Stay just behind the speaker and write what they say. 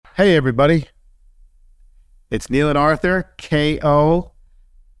Hey, everybody. It's Neil and Arthur, KO,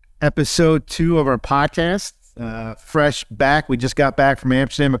 episode 2 of our podcast. Fresh back. We just got back from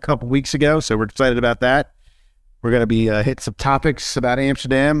Amsterdam a couple weeks ago, so we're excited about that. We're going to be hitting some topics about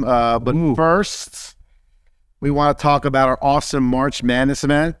Amsterdam. But first, we want to talk about our awesome March Madness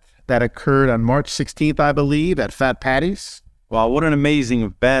event that occurred on March 16th, I believe, at Fat Patty's. Wow, what an amazing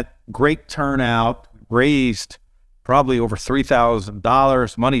event. Great turnout. Raised probably over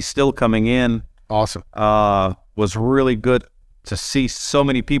 $3,000. Money still coming in. Awesome. Was really good to see so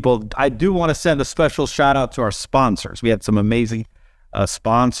many people. I do want to send a special shout out to our sponsors. We had some amazing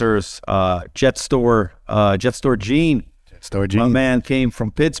sponsors. Jetstore Gene. My man came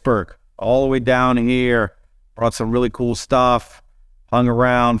from Pittsburgh all the way down here. Brought some really cool stuff. Hung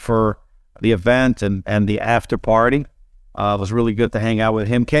around for the event and the after party. It was really good to hang out with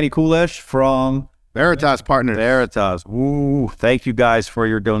him. Kenny Coolish from Veritas Partners. Veritas. Woo! Thank you guys for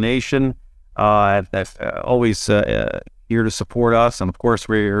your donation. That's always here to support us, and of course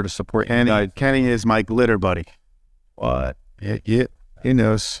we're here to support Kenny. you guys. Kenny is my glitter buddy. What? Yeah, he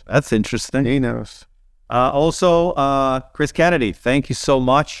knows. That's interesting. He knows. Also, Chris Kennedy, thank you so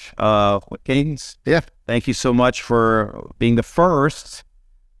much. Cadence. Yeah. Thank you so much for being the first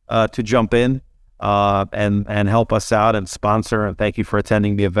to jump in and help us out and sponsor. And thank you for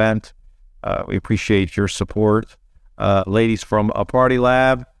attending the event. We appreciate your support. Ladies from A Party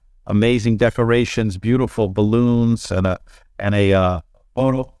Lab, amazing decorations, beautiful balloons, and a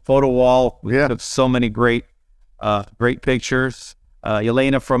photo wall. We have so many great pictures.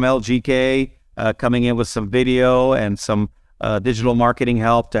 Elena from LGK coming in with some video and some digital marketing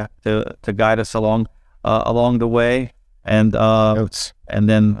help to guide us along the way. And Notes. And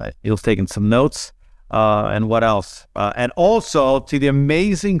then Neil's taking some notes. And what else? And also to the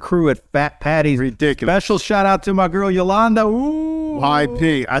amazing crew at Fat Patty's. Ridiculous. Special shout out to my girl Yolanda. Ooh.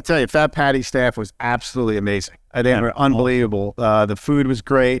 YP. I tell you, Fat Patty's staff was absolutely amazing. They were unbelievable. The food was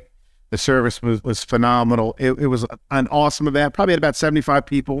great. The service was phenomenal. It was an awesome event. Probably had about 75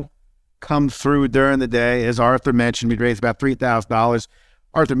 people come through during the day. As Arthur mentioned, we raised about $3,000.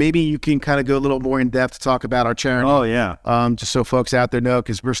 Arthur, maybe you can kind of go a little more in depth to talk about our charity. Oh, yeah. Just so folks out there know,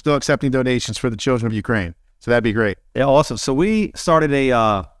 because we're still accepting donations for the children of Ukraine. So that'd be great. Yeah, awesome. So we started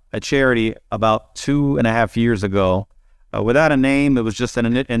a charity about 2.5 years ago. Without a name, it was just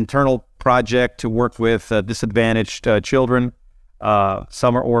an internal project to work with disadvantaged children.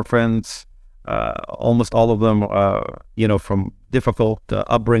 Some are orphans, almost all of them, from difficult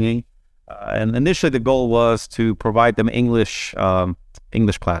upbringing. And initially the goal was to provide them English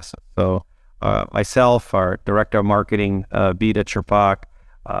classes. So myself, our director of marketing, Bita Cherpak,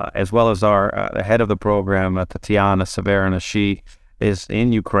 as well as the head of the program, Tatiana Severina, she is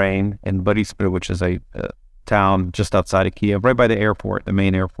in Ukraine, in Boryspil, which is a town just outside of Kiev, right by the airport, the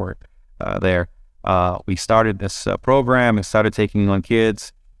main airport there. We started this program and started taking on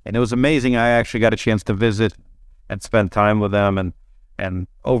kids, and it was amazing. I actually got a chance to visit and spend time with them, and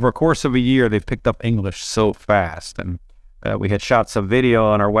over a course of a year, they've picked up English so fast. And we had shot some video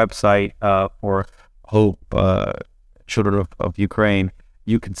on our website for Hope, Children of Ukraine.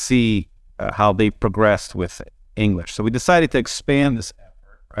 You can see how they progressed with English. So we decided to expand this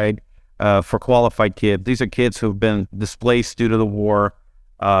effort, right, for qualified kids. These are kids who've been displaced due to the war,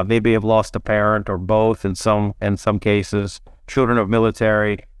 maybe have lost a parent or both in some cases, children of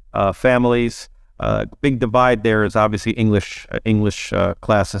military families. Big divide there is obviously English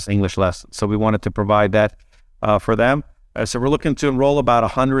classes, English lessons. So we wanted to provide that for them. So we're looking to enroll about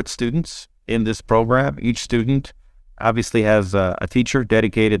 100 students in this program. Each student obviously has a teacher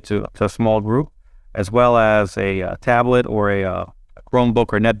dedicated to a small group, as well as a tablet or a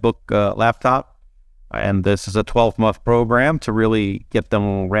Chromebook or netbook laptop. And this is a 12-month program to really get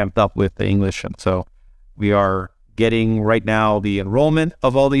them ramped up with the English. And so we are getting right now the enrollment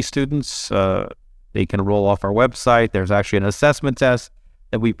of all these students. They can roll off our website. There's actually an assessment test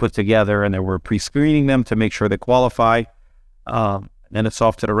that we put together, and then we're pre-screening them to make sure they qualify. And it's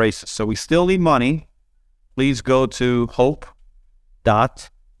off to the races. So we still need money. Please go to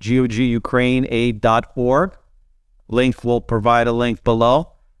hope.gogukraine.org. Link will provide a link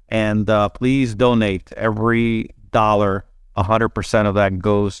below. And please donate. Every dollar, 100% of that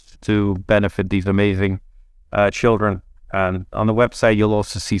goes to benefit these amazing children. And on the website, you'll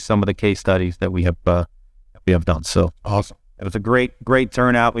also see some of the case studies that we have done. So Awesome. It was a great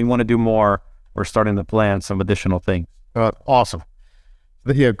turnout. We want to do more. We're starting to plan some additional things. Awesome.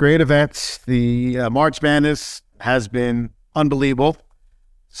 Yeah, great events. The March Madness has been unbelievable.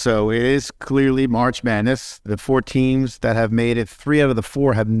 So it is clearly March Madness. The 4 teams that have made it, 3 out of the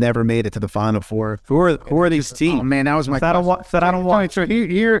 4 have never made it to the Final Four. Who are these teams? Oh man, that was my I don't want. I don't want. So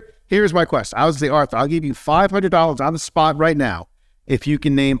here's my question. I was the Arthur. I'll give you $500 on the spot right now if you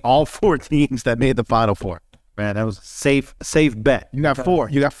can name all 4 teams that made the Final Four. Man, that was a safe bet. You got 4.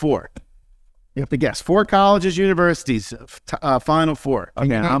 You got 4. You have to guess 4 colleges, universities, Final Four.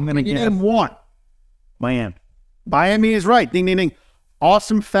 Okay, I'm gonna guess name 1. Miami. Miami is right. Ding, ding, ding.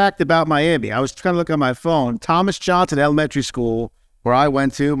 Awesome fact about Miami. I was trying to look on my phone. Thomas Johnson Elementary School, where I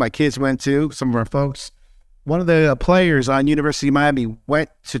went to, my kids went to, some of our folks. One of the players on University of Miami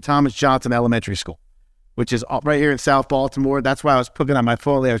went to Thomas Johnson Elementary School, which is right here in South Baltimore. That's why I was looking on my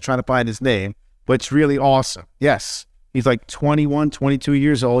phone. I was trying to find his name, but it's really awesome. Yes, he's like 21, 22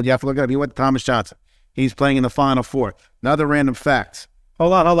 years old. You have to look it up. He went to Thomas Johnson. He's playing in the Final Four. Another random fact.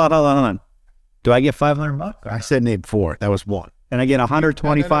 Hold on. Do I get $500? I said name 4. That was 1. And I get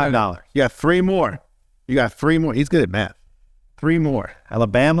 $125. No. You got 3 more. You got 3 more. He's good at math. 3 more.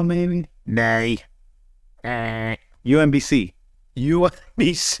 Alabama, maybe? Nay. UMBC.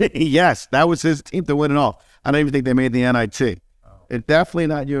 UMBC. Yes, that was his team to win it all. I don't even think they made the NIT. It's definitely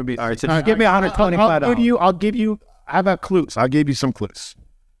not UMBC. All right, so give me $125. I'll give you. How about clues? I'll give you some clues.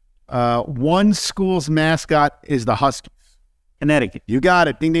 One school's mascot is the Huskies. Connecticut. You got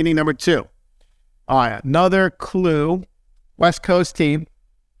it. Ding, ding, ding. Number 2. All right, another clue. West Coast team.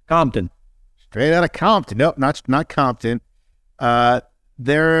 Compton. Straight out of Compton. Nope, not Compton.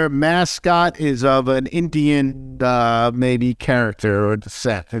 Their mascot is of an Indian maybe character or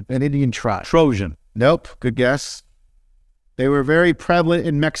descent, an Indian tribe. Trojan. Nope, good guess. They were very prevalent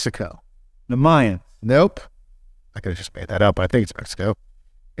in Mexico. The Mayans. Nope. I could have just made that up. I think it's Mexico.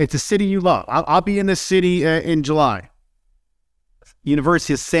 It's a city you love. I'll be in this city in July.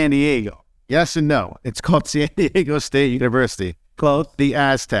 University of San Diego. Yes and no. It's called San Diego State University. Close. The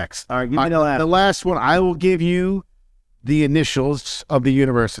Aztecs. All right, give me the last. The last one, I will give you the initials of the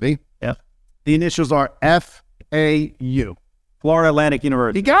university. Yep. The initials are FAU. Florida Atlantic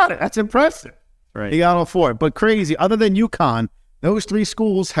University. You got it. That's impressive. Right. You got all 4. But crazy, other than UConn, those 3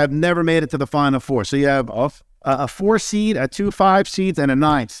 schools have never made it to the Final Four. So you have a 4 seed, a 2 5 seeds, and a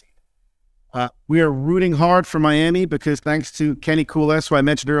 9 seed. We are rooting hard for Miami because thanks to Kenny Koules, who I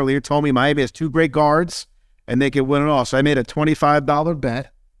mentioned earlier, told me Miami has 2 great guards and they can win it all. So I made a $25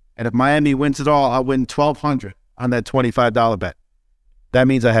 bet. And if Miami wins it all, I'll win $1,200 on that $25 bet. That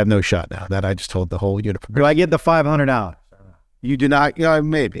means I have no shot now that I just told the whole universe. Do I get the $500? You do not,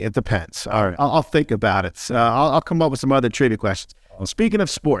 maybe. It depends. All right. I'll think about it. I'll come up with some other trivia questions. Speaking of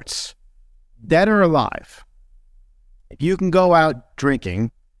sports, dead or alive, if you can go out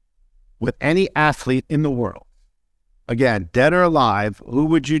drinking with any athlete in the world, again, dead or alive, who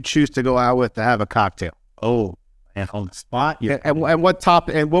would you choose to go out with to have a cocktail? Oh, and on the spot? Yeah. And what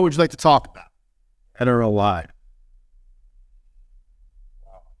would you like to talk about? Dead or alive?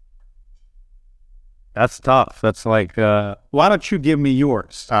 That's tough. That's like, why don't you give me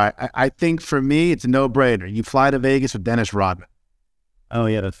yours? I think for me, it's a no-brainer. You fly to Vegas with Dennis Rodman. Oh,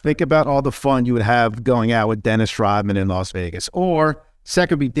 yeah. Think about all the fun you would have going out with Dennis Rodman in Las Vegas. Or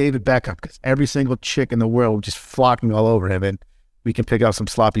second would be David Beckham, because every single chick in the world would just flocking all over him, and we can pick out some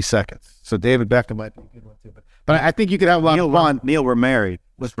sloppy seconds. So David Beckham might be a good one too. But I think you could have a lot of fun. Neil, we're married.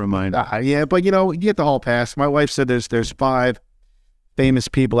 Let's remind you. Yeah, but you get the hall pass. My wife said there's 5 famous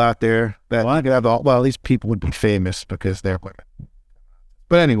people out there that could have at least people would be famous because they're women.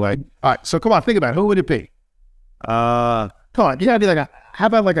 But anyway, all right. So come on, think about it. Who would it be? Come on, you gotta be how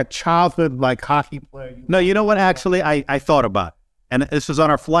about like a childhood hockey player? No, you know what? Actually, I thought about it. And this was on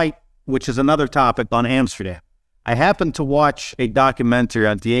our flight, which is another topic on Amsterdam. I happened to watch a documentary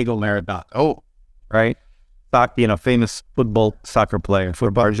on Diego Maradona. Oh, right. Famous soccer player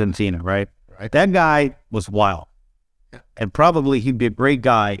for Argentina, right? Right. That guy was wild. Yeah. And probably he'd be a great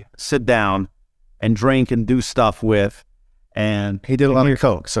guy to sit down and drink and do stuff with. And he did a lot of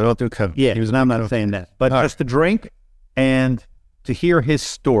coke, so don't do coke. Yeah, I'm not saying that. But just to drink and to hear his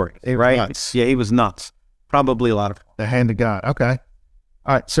story, right? Nuts. Yeah, he was nuts. Probably a lot of fun. The hand of God. Okay.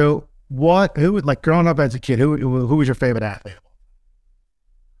 All right. So who would growing up as a kid, who was your favorite athlete?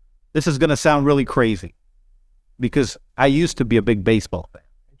 This is going to sound really crazy because I used to be a big baseball fan.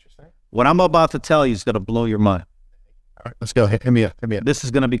 Interesting. What I'm about to tell you is going to blow your mind. All right, let's go. Hit me up. This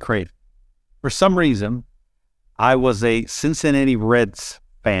is going to be crazy. For some reason, I was a Cincinnati Reds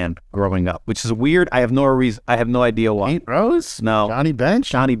fan growing up, which is weird. I have no reason. I have no idea why. Saint Rose? No. Johnny Bench?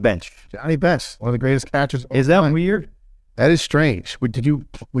 Johnny Bench. One of the greatest catchers. Is that weird? That is strange. Were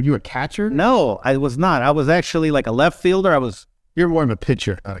you a catcher? No, I was not. I was actually like a left fielder. You're more of a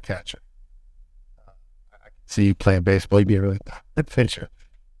pitcher, not a catcher. I can see you playing baseball. You'd be a really good pitcher.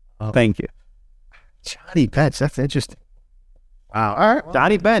 Thank you. Johnny Bench. That's interesting. Wow. All right.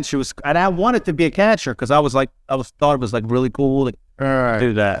 Johnny Bench. And I wanted to be a catcher because thought it was like really cool to All right.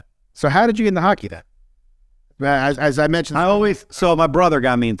 do that. So how did you get into hockey then? As I mentioned, So my brother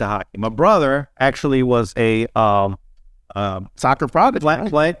got me into hockey. My brother actually was a soccer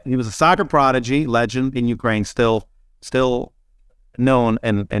prodigy. He was a soccer prodigy, legend in Ukraine, still known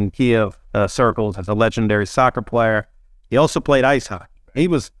in Kiev circles as a legendary soccer player. He also played ice hockey. He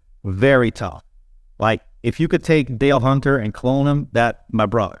was very tough. Like, if you could take Dale Hunter and clone him, my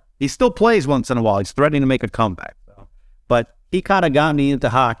brother. He still plays once in a while. He's threatening to make a comeback. But he kind of got me into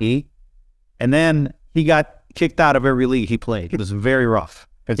hockey, and then he got kicked out of every league he played. It was very rough.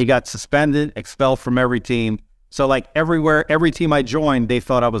 He got suspended, expelled from every team. So, like, every team I joined, they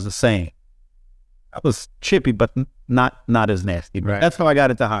thought I was the same. I was chippy, but not as nasty. Right. That's how I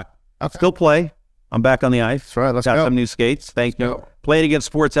got into hockey. I still play. I'm back on the ice. That's right. Let's got go. some new skates. Thank you. Played against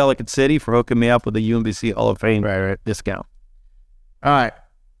Sports Ellicott City for hooking me up with the UMBC Hall of Fame discount. All right.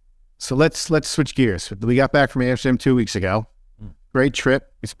 So let's switch gears. We got back from Amsterdam 2 weeks ago. Great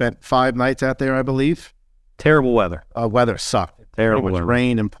trip. We spent 5 nights out there, I believe. Terrible weather. Weather sucked. Terrible Pretty much weather.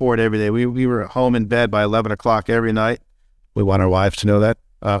 rain and poured every day. We were home in bed by 11 o'clock every night. We want our wives to know that.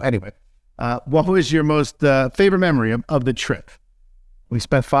 Anyway, what was your most favorite memory of the trip? We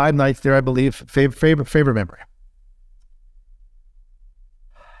spent 5 nights there, I believe. Favorite memory?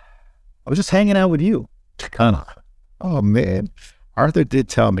 I was just hanging out with you. Kind of. Oh, man. Arthur did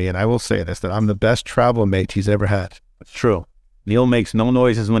tell me, and I will say this, that I'm the best travel mate he's ever had. It's true. Neil makes no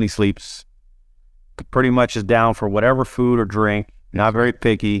noises when he sleeps. Pretty much is down for whatever food or drink. Not very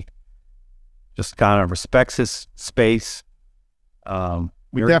picky. Just kind of respects his space.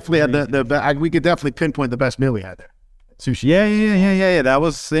 We definitely had we could definitely pinpoint the best meal we had there. Sushi. Yeah. That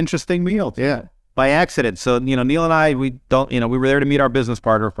was an interesting meal. Yeah. By accident. So, Neil and I, we were there to meet our business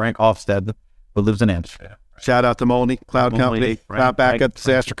partner, Frank Hofstad, who lives in Amsterdam. Shout out to Molney, Cloud Molney, Company, Cloud Backup,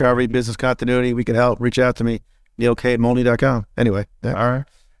 Disaster Recovery, Business Continuity. We can help. Reach out to me, neilk@molney.com. Anyway. Yeah. All right.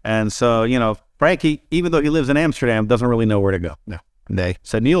 And so, Frankie, even though he lives in Amsterdam, doesn't really know where to go. No. Nay.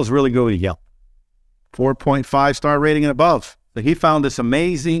 So Neil's really good with Yelp. 4.5 star rating and above. So he found this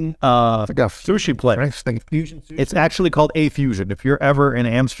amazing sushi place. Fusion sushi. It's actually called A Fusion. If you're ever in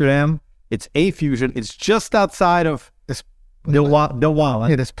Amsterdam, it's A Fusion. It's just outside of Douala.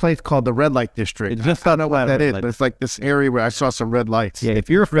 Yeah, this place called the Red Light District. It's just I don't know what that is, Light. but it's like this area where I saw some red lights. Yeah, if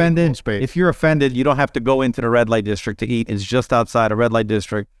you're offended, space. you don't have to go into the red light district to eat. It's just outside a red light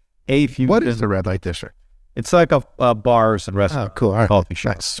district. A Fusion. What is the Red Light District? It's like a bars and restaurants. Oh, cool. All right. Coffee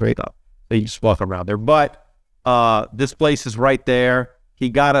shops. Nice. Sweet. So you just walk around there. But this place is right there. He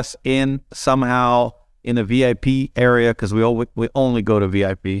got us in somehow in a VIP area because we only go to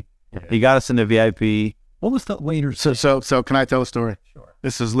VIP. Yeah. He got us in the VIP. What was the waiter? So can I tell a story? Sure.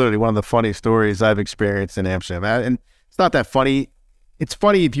 This is literally one of the funniest stories I've experienced in Amsterdam. And it's not that funny. It's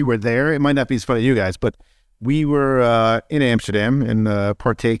funny if you were there. It might not be as funny to you guys, but we were in Amsterdam and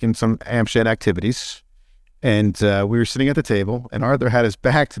partaking some Amsterdam activities. And we were sitting at the table, and Arthur had his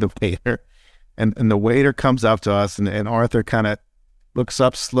back to the waiter. And the waiter comes up to us, and Arthur kind of looks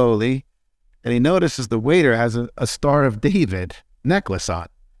up slowly, and he notices the waiter has a Star of David necklace on.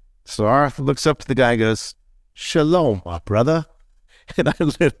 So Arthur looks up to the guy and goes, "Shalom, my brother." And I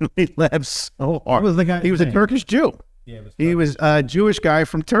literally laughed so hard. What was the guy? He was a Turkish Jew. Yeah, he was a Jewish guy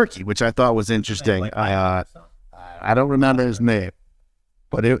from Turkey, which I thought was interesting. I don't remember his name,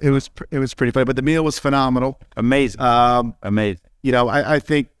 but it was pretty funny. But the meal was phenomenal. Amazing. Amazing. I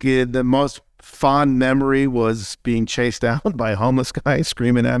think the most fond memory was being chased down by a homeless guy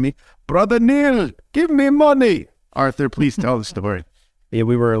screaming at me, "Brother Neil, give me money." Arthur, please tell the story. Yeah,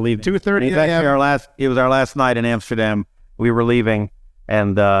 we were leaving. 2:30 It was our last night in Amsterdam. We were leaving,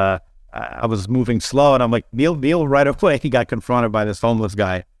 and I was moving slow, and I'm like, Neil, right away, he got confronted by this homeless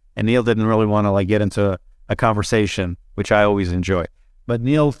guy, and Neil didn't really want to get into a conversation, which I always enjoy. But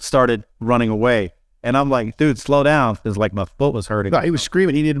Neil started running away, and I'm like, dude, slow down, because my foot was hurting. No, he was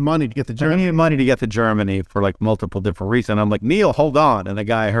screaming. He needed money to get to Germany. He needed money to get to Germany for multiple different reasons. I'm like, Neil, hold on. And the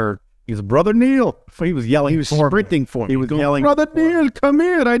guy heard, he's "Brother Neil." He was yelling. He was sprinting for me. He was yelling, "Brother Neil, come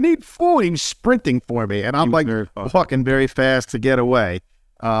here. I need food." He was sprinting for me. And I'm walking very fast to get away.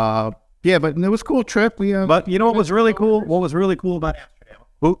 Yeah, but it was a cool trip. But you know what was really cool? What was really cool about Amsterdam?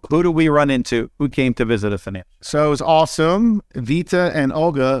 Who do we run into? Who came to visit us in Amsterdam? So it was awesome. Vita and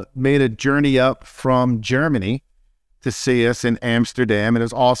Olga made a journey up from Germany to see us in Amsterdam. And it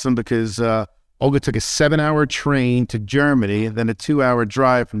was awesome because Olga took a 7-hour train to Germany and then a 2-hour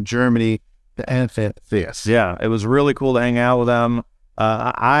drive from Germany to Amsterdam. Yeah, it was really cool to hang out with them.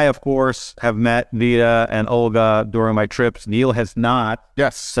 I, of course, have met Vita and Olga during my trips. Neil has not.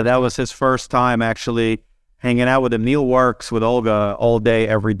 Yes. So that was his first time actually hanging out with him. Neil works with Olga all day,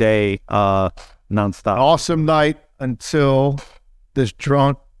 every day, nonstop. Awesome night until this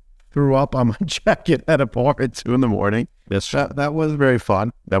drunk threw up on my jacket at a bar at 2 a.m. Yes. That was very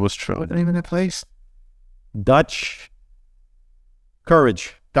fun. That was true. What's the name of that place? Dutch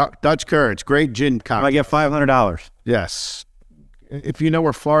Courage. Dutch Courage. Great gin I cocktail. get $500. Yes. If you know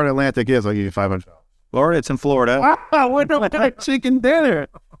where Florida Atlantic is, I'll give you $500. Florida, it's in Florida. Wow, we're doing that chicken dinner.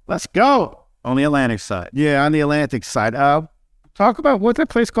 Let's go. On the Atlantic side. Yeah, on the Atlantic side. Talk about what's that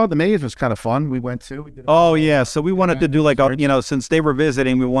place called? The Maze was kind of fun. We went to. We did Oh, yeah. So we wanted to do like, since they were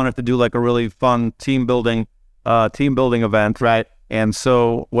visiting, we wanted to do like a really fun team building event. Right. And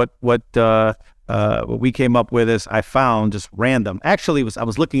so what we came up with is I found just random. Actually, I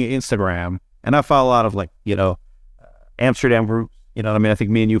was looking at Instagram and I found a lot of like, Amsterdam groups. You know what I mean? I think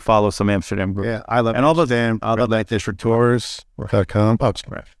me and you follow some Amsterdam groups. Yeah, I love and all those I love that district tours.com. Oh,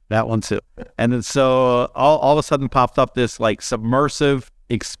 right. That one too. And then so all of a sudden popped up this like submersive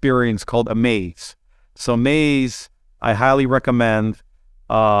experience called Amaze. So Amaze, I highly recommend.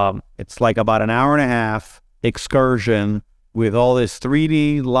 It's like about an hour and a half excursion with all this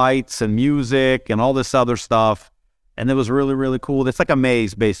 3D lights and music and all this other stuff. And it was really, really cool. It's like a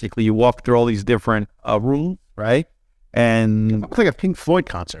maze, basically. You walk through all these different rooms, right? And it looks like a Pink Floyd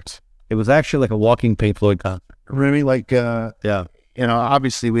concert. It was actually like a walking Pink Floyd concert. Really? Like, yeah.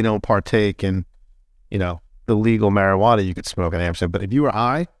 Obviously we don't partake in, the legal marijuana you could smoke in Amsterdam. But if you were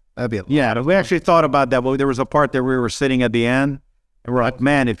high, that'd be we actually thought about that. But there was a part that we were sitting at the end. And we're like,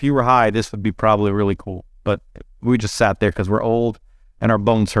 man, if you were high, this would be probably really cool. But we just sat there because we're old and our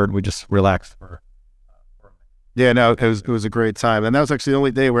bones hurt. We just relaxed for Yeah, no, it was a great time. And that was actually the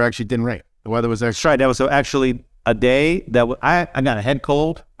only day where it actually didn't rain. The weather was actually... That's right. That was actually a day that I got a head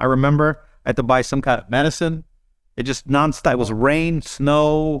cold. I remember I had to buy some kind of medicine. It just nonstop. It was rain,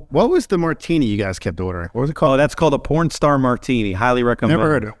 snow. What was the martini you guys kept ordering? What was it called? Oh, that's called a porn star martini. Highly recommend. Never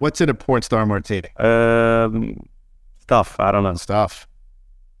heard of it. What's in a porn star martini? Stuff. I don't know. Stuff.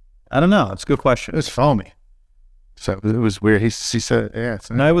 I don't know. It's a good question. It was foamy. So it was weird. He said, yeah.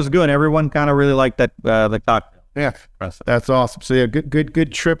 No, it was good. Everyone kind of really liked that the cocktail. Yeah, that's awesome. So yeah,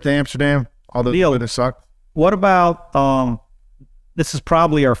 good trip to Amsterdam. Although the weather sucked. What about this is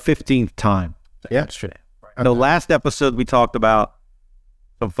probably our 15th time to Amsterdam. Right. The last episode we talked about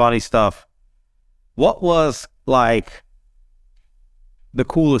some funny stuff. What was like the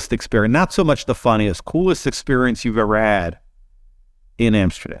coolest experience? Not so much the funniest, coolest experience you've ever had in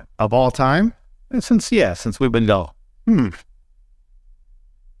Amsterdam of all time? Since we've been going.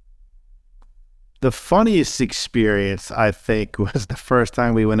 The funniest experience, I think, was the first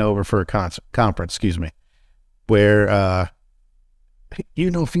time we went over for a conference, where,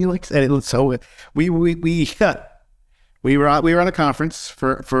 Felix, and so we were on a conference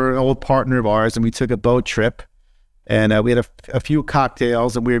for an old partner of ours, and we took a boat trip, and we had a few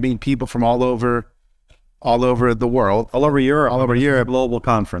cocktails, and we were meeting people from all over the world, all over Europe, global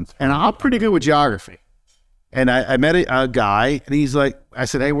conference. And I'm pretty good with geography. And I met a guy, and he's like, I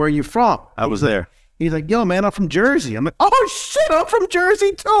said, hey, where are you from? I was there. He's like, yo, man, I'm from Jersey. I'm like, oh, shit, I'm from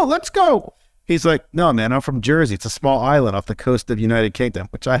Jersey, too. Let's go. He's like, no, man, I'm from Jersey. It's a small island off the coast of the United Kingdom,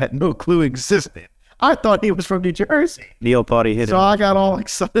 which I had no clue existed. I thought he was from New Jersey. Neil thought he hit it. So I got all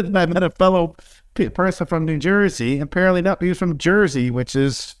excited, and I met a fellow person from New Jersey. Apparently, he was from Jersey, which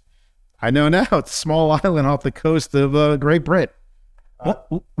is, I know now, it's a small island off the coast of Great Britain.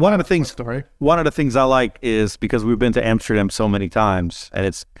 One of the things I like is because we've been to Amsterdam so many times and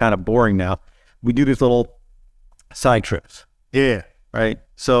it's kind of boring now. We do these little side trips. Yeah. Right.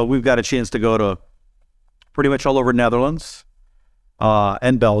 So we've got a chance to go to pretty much all over Netherlands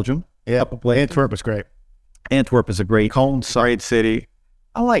and Belgium. Yeah. Antwerp was great. Antwerp is a great city.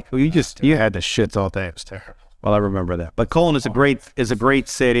 I like you had the shits all day. It was terrible. Well, I remember that. But Cologne is a great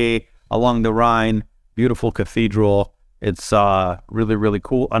city along the Rhine. Beautiful cathedral. It's really, really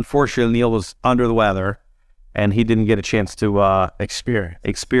cool. Unfortunately, Neil was under the weather, and he didn't get a chance to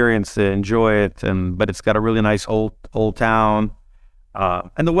experience it, enjoy it. But it's got a really nice old town,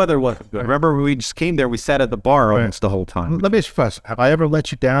 and the weather wasn't good. Remember, we just came there. We sat at the bar almost the whole time. Let me ask you first: have I ever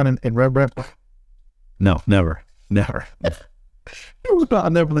let you down in Rembrandt? No, never.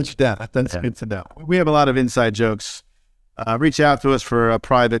 I'll never let you down. That's good to know. We have a lot of inside jokes. Reach out to us for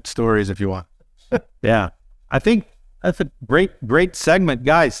private stories if you want. Yeah, I think. That's a great segment,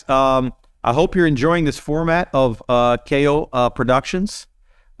 guys. I hope you're enjoying this format of KO Productions,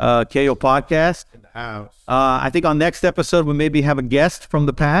 KO Podcast. In the house. I think on next episode, we maybe have a guest from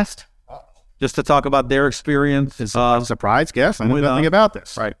the past. just to talk about their experience. Surprise guest. I know with, nothing about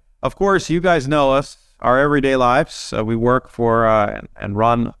this. Right. Of course, you guys know us, our everyday lives. We work for and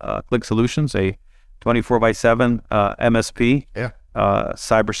run Click Solutions, a 24/7 MSP,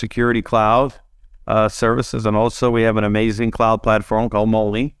 cybersecurity cloud services. And also we have an amazing cloud platform called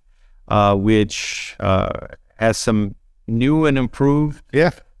Molly, which has some new and improved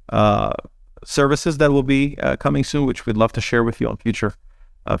services that will be coming soon, which we'd love to share with you on future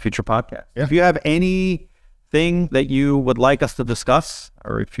podcasts. Yeah. If you have anything that you would like us to discuss,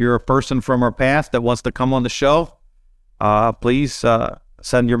 or if you're a person from our past that wants to come on the show, please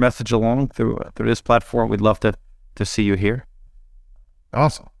send your message along through this platform. We'd love to see you here.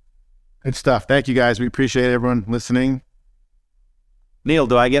 Awesome. Good stuff. Thank you, guys. We appreciate everyone listening. Neil,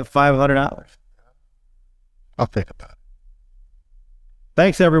 do I get $500? I'll think about it.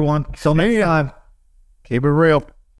 Thanks, everyone. Till next time. Keep it real.